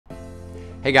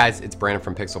Hey guys, it's Brandon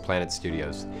from Pixel Planet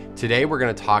Studios. Today we're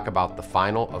going to talk about the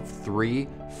final of 3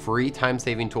 free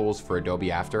time-saving tools for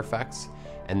Adobe After Effects,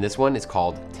 and this one is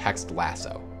called Text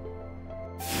Lasso.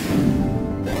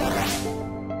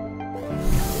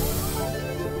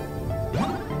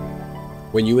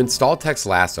 When you install Text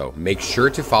Lasso, make sure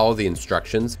to follow the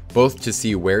instructions, both to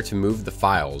see where to move the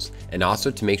files and also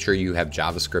to make sure you have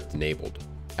JavaScript enabled.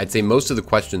 I'd say most of the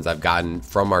questions I've gotten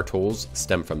from our tools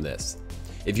stem from this.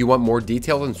 If you want more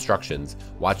detailed instructions,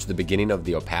 watch the beginning of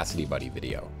the Opacity Buddy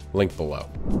video, link below.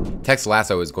 Text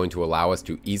Lasso is going to allow us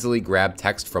to easily grab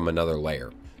text from another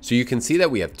layer. So you can see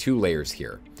that we have 2 layers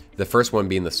here, the first one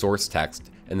being the source text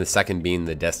and the second being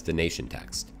the destination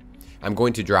text. I'm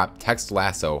going to drop Text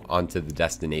Lasso onto the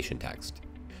destination text.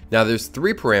 Now there's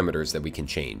 3 parameters that we can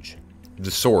change.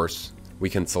 The source, we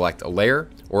can select a layer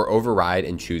or override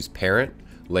and choose parent,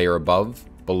 layer above,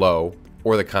 below,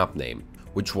 or the comp name,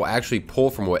 which will actually pull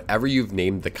from whatever you've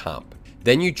named the comp.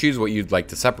 Then you choose what you'd like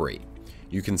to separate.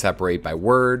 You can separate by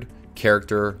word,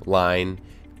 character, line,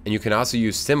 and you can also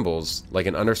use symbols like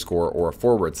an underscore or a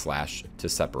forward slash to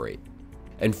separate.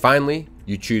 And finally,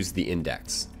 you choose the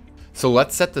index. So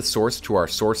let's set the source to our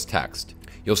source text.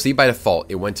 You'll see by default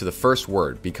it went to the first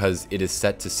word because it is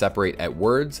set to separate at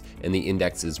words and the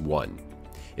index is 1.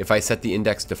 If I set the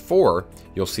index to 4,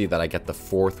 you'll see that I get the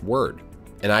 4th word.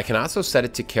 And I can also set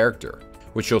it to character,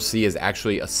 which you'll see is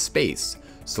actually a space.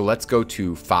 So let's go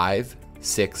to 5,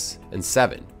 6, and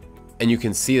 7. And you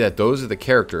can see that those are the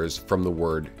characters from the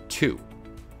word to.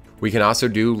 We can also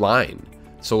do line.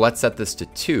 So let's set this to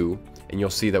 2, and you'll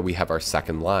see that we have our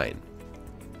second line.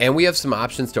 And we have some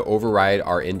options to override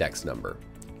our index number,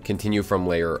 continue from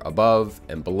layer above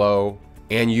and below,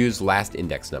 and use last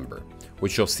index number,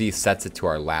 which you'll see sets it to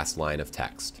our last line of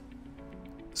text.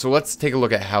 So let's take a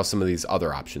look at how some of these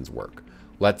other options work.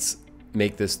 Let's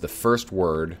make this the first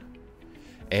word,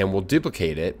 and we'll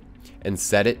duplicate it and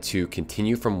set it to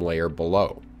continue from layer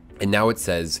below. And now it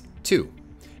says 2.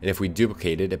 And if we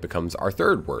duplicate it, it becomes our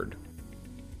 3rd word.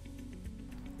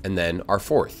 And then our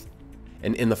 4th.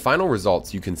 And in the final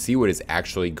results, you can see what is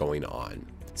actually going on,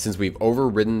 since we've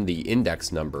overridden the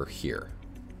index number here.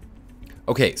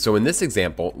 Okay, so in this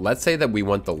example, let's say that we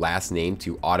want the last name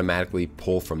to automatically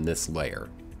pull from this layer.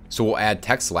 So we'll add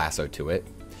Text Lasso to it,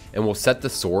 and we'll set the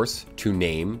source to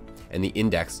name and the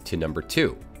index to number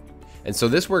 2. And so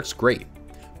this works great.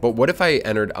 But what if I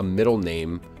entered a middle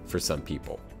name for some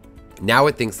people? Now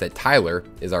it thinks that Tyler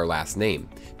is our last name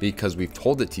because we've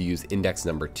told it to use index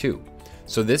number 2.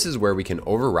 So this is where we can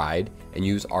override and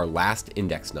use our last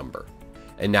index number.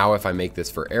 And now if I make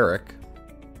this for Eric,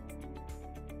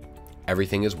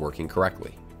 everything is working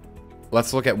correctly.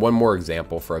 Let's look at one more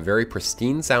example for a very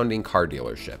pristine sounding car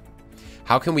dealership.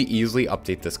 How can we easily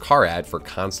update this car ad for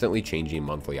constantly changing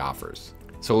monthly offers?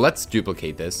 So let's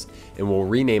duplicate this and we'll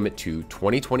rename it to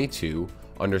 2022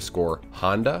 underscore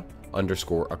Honda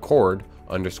underscore Accord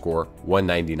underscore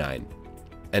 199.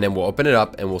 And then we'll open it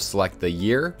up and we'll select the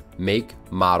year, make,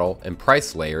 model, and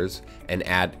price layers and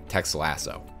add Text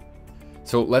Lasso.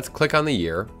 So let's click on the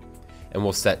year and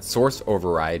we'll set source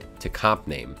override to comp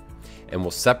name and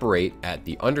we'll separate at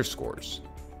the underscores.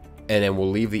 And then we'll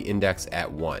leave the index at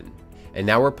 1. And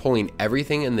now we're pulling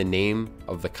everything in the name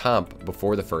of the comp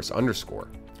before the first underscore.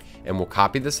 And we'll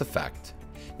copy this effect.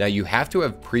 Now you have to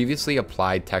have previously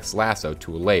applied Text Lasso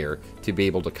to a layer to be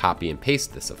able to copy and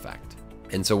paste this effect.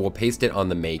 And so we'll paste it on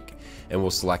the make and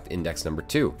we'll select index number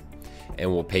 2. And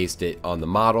we'll paste it on the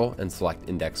model and select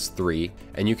index 3.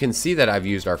 And you can see that I've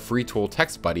used our free tool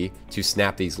Text Buddy to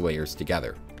snap these layers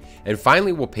together. And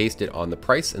finally we'll paste it on the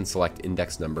price and select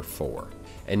index number 4.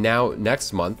 And now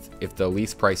next month, if the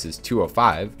lease price is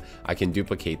 $205, I can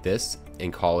duplicate this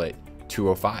and call it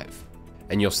 205.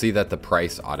 And you'll see that the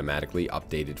price automatically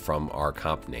updated from our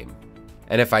comp name.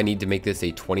 And if I need to make this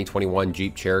a 2021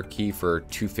 Jeep Cherokee for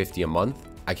 $250 a month,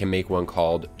 I can make one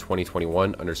called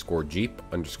 2021 underscore Jeep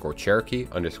underscore Cherokee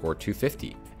underscore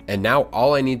 250. And now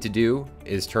all I need to do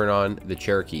is turn on the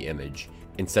Cherokee image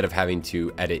instead of having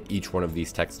to edit each one of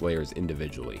these text layers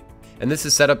individually. And this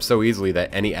is set up so easily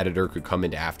that any editor could come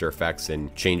into After Effects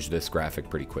and change this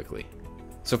graphic pretty quickly.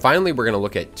 So finally, we're going to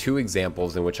look at 2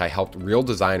 examples in which I helped real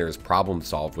designers problem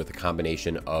solve with a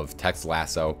combination of Text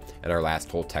Lasso and our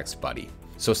last tool Text Buddy.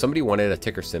 So somebody wanted a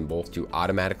ticker symbol to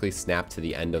automatically snap to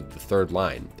the end of the 3rd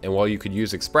line. And while you could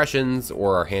use expressions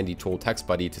or our handy tool Text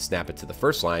Buddy to snap it to the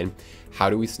first line, how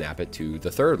do we snap it to the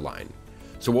 3rd line?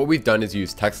 So what we've done is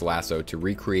use Text Lasso to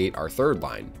recreate our 3rd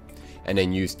line, and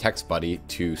then use Text Buddy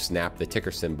to snap the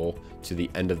ticker symbol to the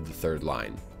end of the 3rd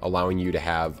line, allowing you to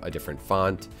have a different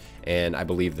font, and I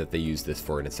believe that they use this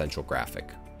for an essential graphic.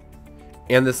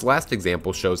 And this last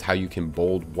example shows how you can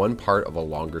bold one part of a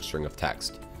longer string of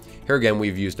text. Here again,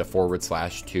 we've used a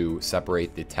 // to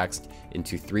separate the text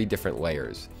into 3 different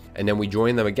layers. And then we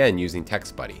join them again using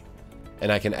TextBuddy.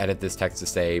 And I can edit this text to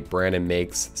say Brandon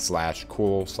makes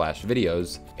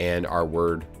 /cool/videos, and our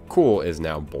word cool is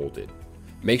now bolded.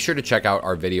 Make sure to check out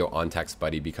our video on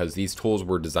TextBuddy because these tools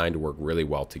were designed to work really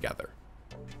well together.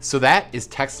 So that is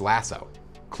Text Lasso.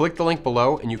 Click the link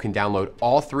below and you can download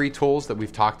all 3 tools that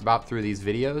we've talked about through these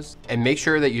videos. And make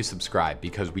sure that you subscribe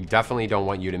because we definitely don't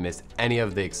want you to miss any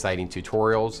of the exciting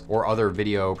tutorials or other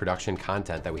video production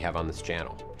content that we have on this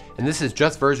channel. And this is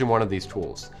just version 1 of these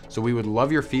tools. So we would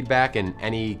love your feedback and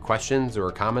any questions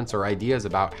or comments or ideas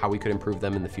about how we could improve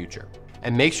them in the future.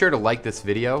 And make sure to like this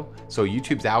video so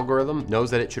YouTube's algorithm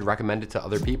knows that it should recommend it to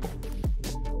other people.